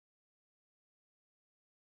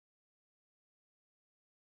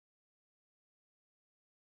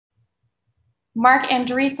Marc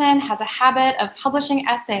Andreesen has a habit of publishing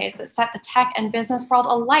essays that set the tech and business world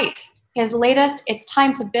alight. His latest, It's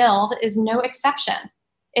Time to Build, is no exception.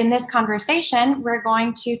 In this conversation, we're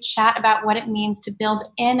going to chat about what it means to build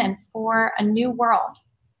in and for a new world.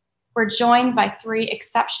 We're joined by three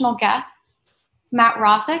exceptional guests.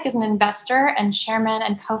 Matthew-Roszak is an investor and chairman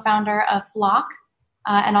and co-founder of Bloq,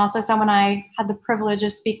 and also someone I had the privilege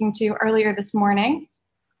of speaking to earlier this morning.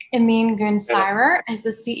 Emin-Gun-Sirer is the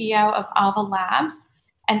CEO of ava-labs,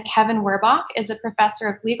 and Kevin-Werbach is a professor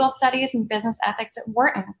of legal studies and business ethics at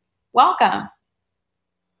Wharton. Welcome.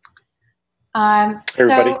 Hey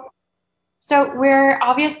everybody. So we're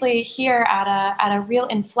obviously here at a real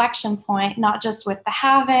inflection point, not just with the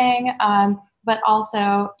halving, but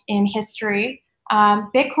also in history.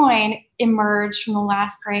 Bitcoin emerged from the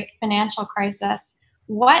last great financial crisis.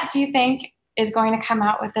 What do you think is going to come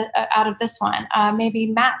out of this one? Maybe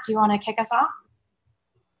Matt, do you want to kick us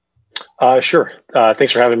off? Sure.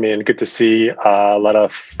 Thanks for having me, and good to see a lot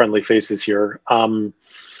of friendly faces here.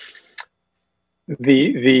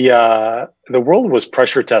 The world was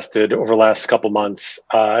pressure tested over the last couple months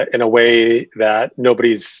in a way that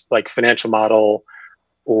nobody's financial model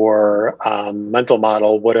or mental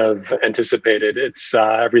model would have anticipated. It's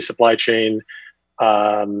every supply chain,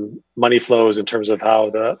 money flows in terms of how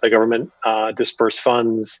the government disperse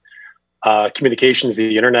funds, communications,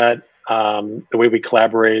 the internet, the way we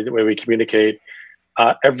collaborate, the way we communicate.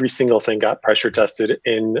 Every single thing got pressure tested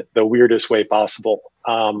in the weirdest way possible.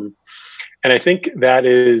 And I think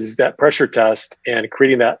that pressure test and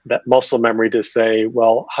creating that muscle memory to say,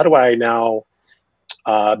 well, how do I now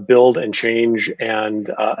build and change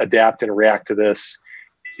and adapt and react to this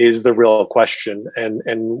is the real question.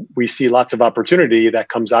 And we see lots of opportunity that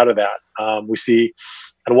comes out of that. We see,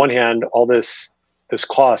 on one hand, all this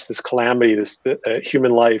cost, this calamity, this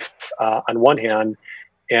human life on one hand,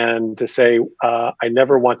 and to say, I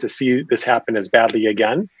never want to see this happen as badly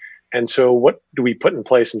again. And so what do we put in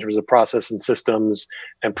place in terms of process and systems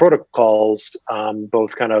and protocols,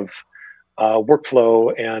 both kind of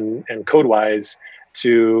workflow and code-wise,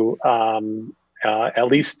 to at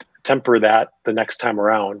least temper that the next time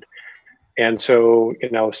around? And so,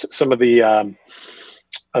 some of the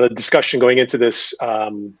discussion going into this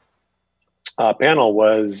panel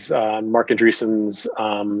was Marc Andreesen's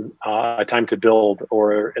A Time to Build,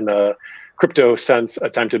 or in the crypto sense, A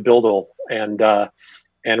Time to Buildle,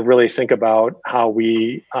 and really think about how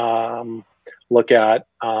we look at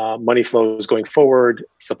money flows going forward,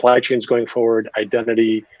 supply chains going forward,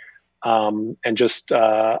 identity, and just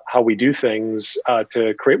how we do things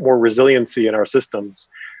to create more resiliency in our systems.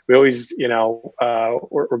 We always,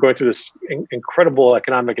 we're going through this incredible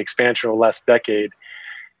economic expansion over the last decade,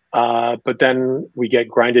 but then we get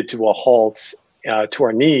grinded to a halt, to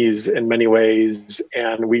our knees in many ways,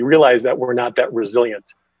 and we realize that we're not that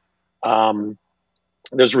resilient.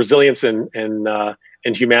 There's resilience in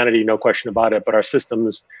humanity, no question about it, but our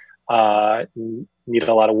systems need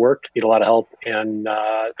a lot of work, need a lot of help, and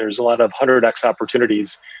there's a lot of 100x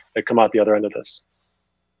opportunities that come out the other end of this.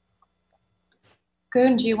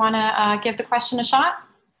 Gun, do you want to give the question a shot?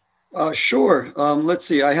 Sure. Let's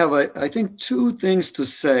see. I have, I think, two things to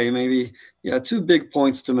say, maybe, two big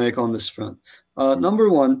points to make on this front. Number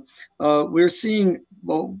one, we're seeing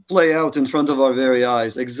play out in front of our very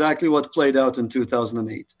eyes exactly what played out in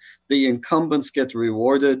 2008. The incumbents get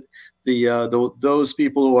rewarded. Those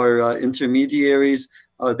people who are intermediaries,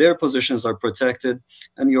 their positions are protected,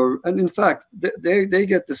 and in fact they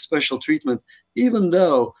get this special treatment, even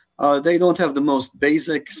though they don't have the most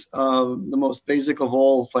basic of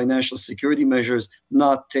all financial security measures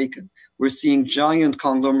not taken. We're seeing giant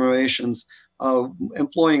conglomerations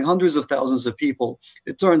employing hundreds of thousands of people.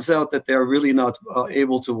 It turns out that they're really not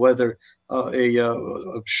able to weather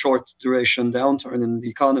a short duration downturn in the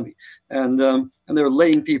economy, and they're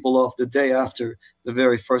laying people off the day after the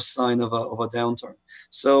very first sign of a downturn.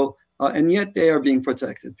 So and yet they are being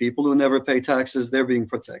protected. People who never pay taxes, they're being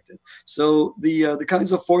protected. So the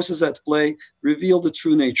kinds of forces at play reveal the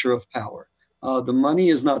true nature of power. The money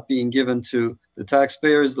is not being given to the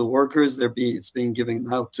taxpayers, the workers. It's being given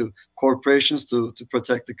out to corporations to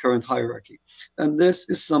protect the current hierarchy. And this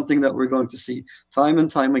is something that we're going to see time and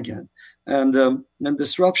time again. And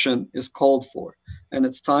disruption is called for. And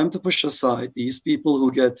it's time to push aside these people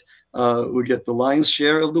who get the lion's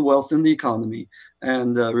share of the wealth in the economy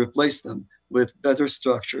and replace them with better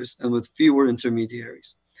structures and with fewer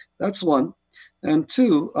intermediaries. That's one. And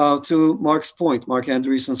two, to Marc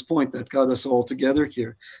Andreesen's point that got us all together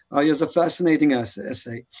here, he has a fascinating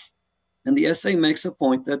essay And the essay makes a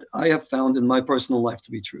point that I have found in my personal life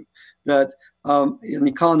to be true, that an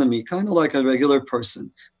economy, kind of like a regular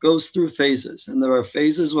person, goes through phases. And there are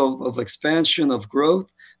phases of expansion, of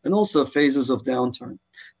growth, and also phases of downturn.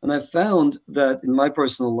 And I've found that in my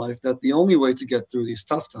personal life, that the only way to get through these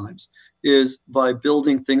tough times is by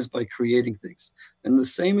building things, by creating things. And the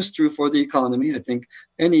same is true for the economy. I think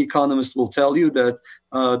any economist will tell you that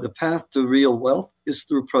the path to real wealth is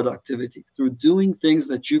through productivity, through doing things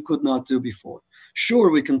that you could not do before.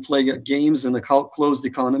 Sure, we can play games in a closed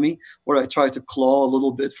economy where I try to claw a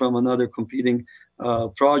little bit from another competing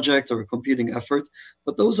project or a competing effort,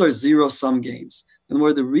 but those are zero-sum games. And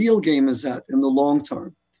where the real game is at in the long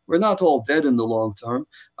term, we're not all dead in the long term.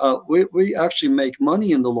 We actually make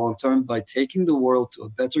money in the long term by taking the world to a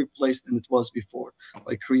better place than it was before,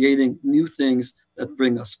 by creating new things that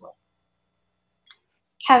bring us wealth.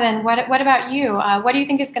 Kevin, what about you? What do you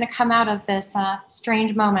think is going to come out of this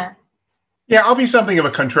strange moment? Yeah, I'll be something of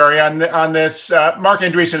a contrarian on this. Marc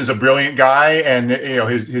Andreesen is a brilliant guy, and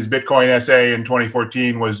his Bitcoin essay in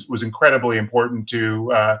 2014 was incredibly important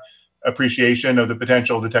to appreciation of the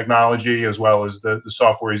potential of the technology, as well as the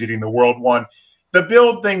software is eating the world one. The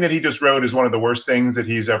build thing that he just wrote is one of the worst things that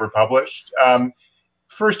he's ever published.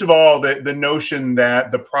 First of all, the notion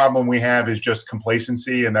that the problem we have is just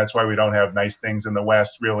complacency, and that's why we don't have nice things in the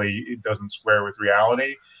West, really, it doesn't square with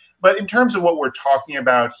reality. But in terms of what we're talking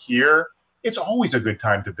about here, it's always a good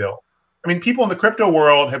time to build. I mean, people in the crypto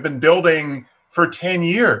world have been building for 10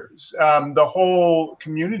 years. The whole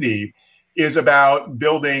community is about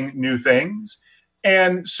building new things.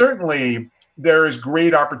 And certainly there is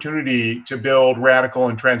great opportunity to build radical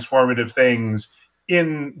and transformative things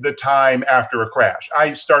in the time after a crash.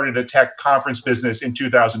 I started a tech conference business in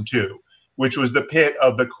 2002, which was the pit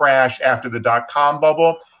of the crash after the dot-com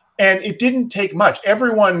bubble. And it didn't take much.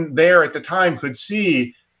 Everyone there at the time could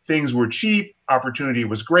see things were cheap, opportunity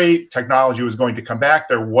was great, technology was going to come back,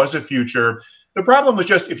 there was a future. The problem was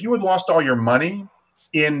just if you had lost all your money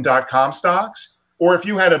in dot-com stocks, or if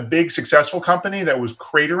you had a big successful company that was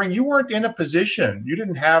cratering, you weren't in a position, you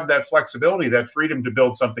didn't have that flexibility, that freedom to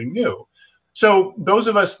build something new. So those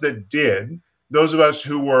of us that did, those of us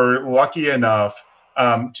who were lucky enough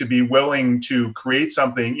to be willing to create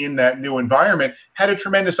something in that new environment had a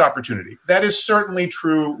tremendous opportunity. That is certainly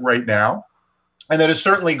true right now. And that is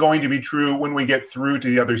certainly going to be true when we get through to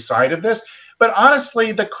the other side of this. But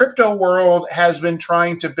honestly, the crypto world has been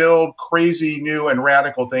trying to build crazy new and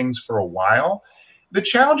radical things for a while. The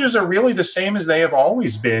challenges are really the same as they have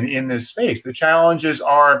always been in this space. The challenges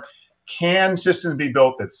are, can systems be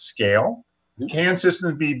built that scale? Can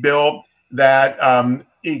systems be built that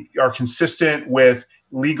are consistent with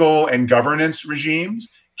legal and governance regimes?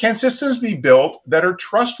 Can systems be built that are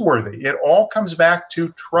trustworthy? It all comes back to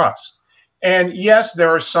trust. And yes, there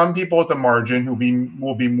are some people at the margin who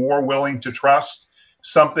will be more willing to trust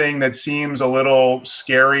something that seems a little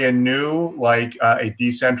scary and new, like a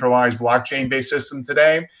decentralized blockchain-based system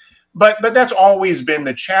today. But that's always been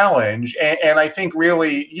the challenge. And I think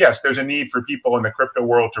really, yes, there's a need for people in the crypto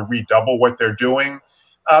world to redouble what they're doing.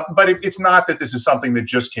 But it's not that this is something that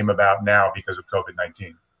just came about now because of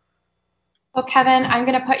COVID-19. Well, Kevin, I'm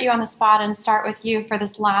going to put you on the spot and start with you for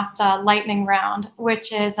this last lightning round,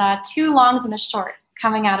 which is two longs and a short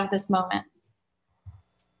coming out of this moment.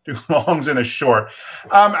 Two longs and a short.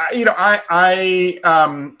 It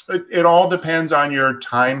all depends on your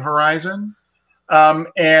time horizon.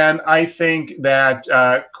 And I think that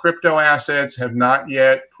crypto assets have not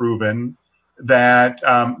yet proven that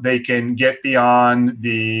they can get beyond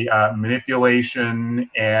the manipulation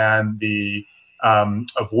and the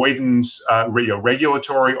avoidance,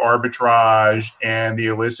 regulatory arbitrage, and the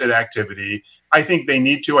illicit activity. I think they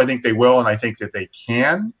need to, I think they will, and I think that they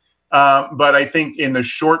can. But I think in the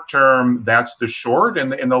short term, that's the short,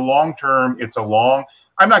 and in the long term, it's a long.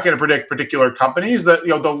 I'm not going to predict particular companies.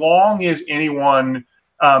 The long is anyone.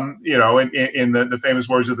 In the famous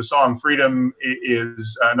words of the song, freedom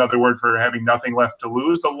is another word for having nothing left to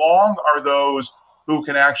lose. The long are those who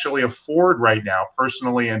can actually afford right now,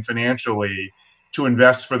 personally and financially, to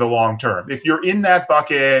invest for the long term. If you're in that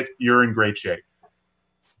bucket, you're in great shape.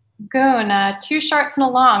 Gun, two shorts and a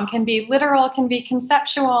long can be literal, can be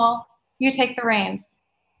conceptual. You take the reins.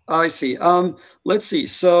 I see. Let's see.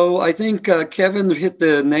 So I think Kevin hit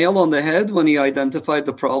the nail on the head when he identified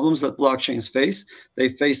the problems that blockchains face. They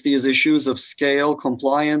face these issues of scale,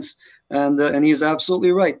 compliance, and he's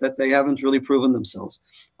absolutely right that they haven't really proven themselves.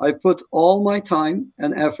 I've put all my time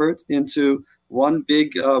and effort into one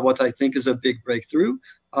big, what I think is a big breakthrough.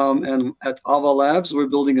 And at ava-labs, we're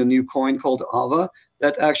building a new coin called Ava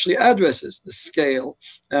that actually addresses the scale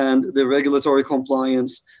and the regulatory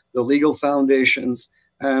compliance the legal foundations,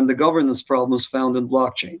 and the governance problems found in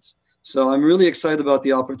blockchains. So I'm really excited about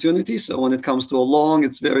the opportunity. So when it comes to a long,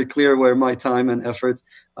 it's very clear where my time and effort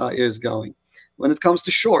is going. When it comes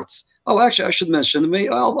to shorts, actually, I should mention,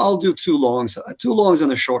 I'll do two longs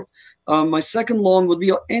and a short. My second long would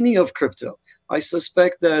be any of crypto. I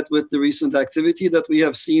suspect that with the recent activity that we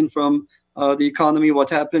have seen from the economy, what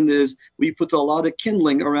happened is we put a lot of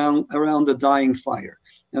kindling around the dying fire,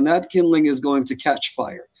 and that kindling is going to catch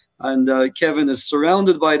fire. And Kevin is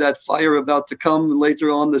surrounded by that fire about to come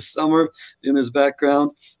later on this summer in his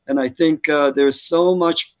background. And I think there's so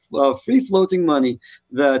much free-floating money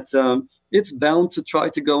that it's bound to try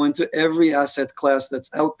to go into every asset class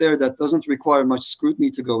that's out there that doesn't require much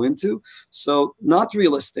scrutiny to go into. So not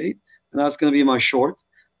real estate, and that's going to be my short.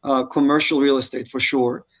 Commercial real estate for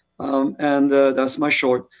sure. And that's my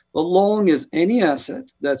short. The long is any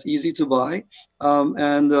asset that's easy to buy.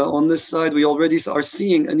 And on this side, we already are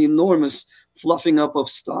seeing an enormous fluffing up of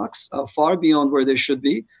stocks far beyond where they should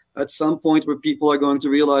be. At some point where people are going to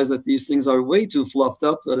realize that these things are way too fluffed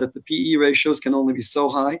up, that the PE ratios can only be so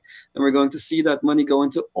high. And we're going to see that money go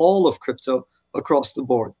into all of crypto across the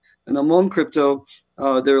board. And among crypto,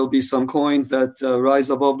 there will be some coins that rise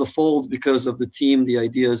above the fold because of the team, the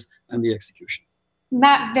ideas, and the execution.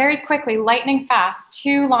 Matt, very quickly, lightning fast,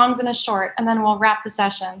 2 longs and a short, and then we'll wrap the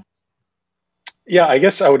session. Yeah, I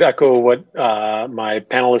guess I would echo what my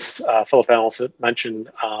panelists, fellow panelists mentioned.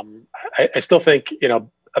 I still think,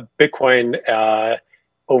 a Bitcoin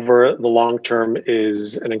over the long term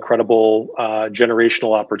is an incredible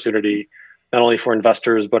generational opportunity, not only for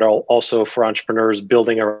investors, but also for entrepreneurs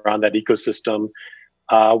building around that ecosystem.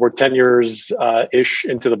 We're 10 years-ish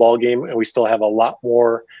into the ballgame, and we still have a lot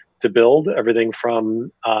more to build, everything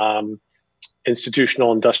from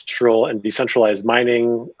institutional, industrial, and decentralized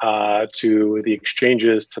mining to the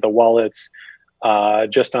exchanges, to the wallets.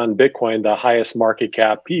 Just on Bitcoin, the highest market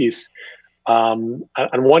cap piece. On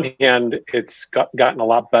one hand, it's gotten a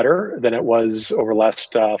lot better than it was over the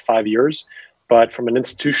last 5 years. But from an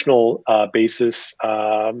institutional basis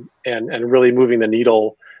and really moving the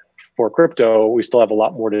needle for crypto, we still have a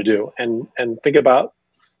lot more to do. And think about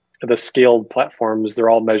the scaled platforms.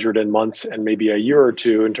 They're all measured in months and maybe a year or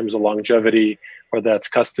two in terms of longevity, whether that's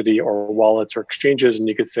custody or wallets or exchanges. And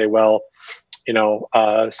you could say, well,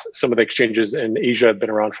 some of the exchanges in Asia have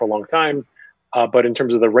been around for a long time. But in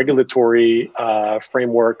terms of the regulatory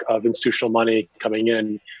framework of institutional money coming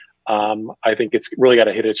in, I think it's really got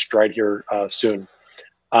to hit its stride here soon.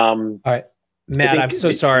 All right, Matt, I'm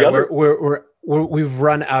so sorry. We've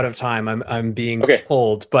run out of time. I'm being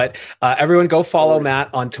pulled, but everyone go follow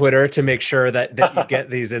Matt on Twitter to make sure that you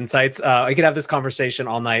get these insights. I could have this conversation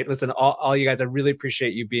all night. Listen, all you guys, I really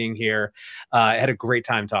appreciate you being here. I had a great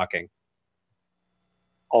time talking.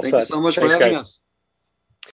 Thank you so much for having us.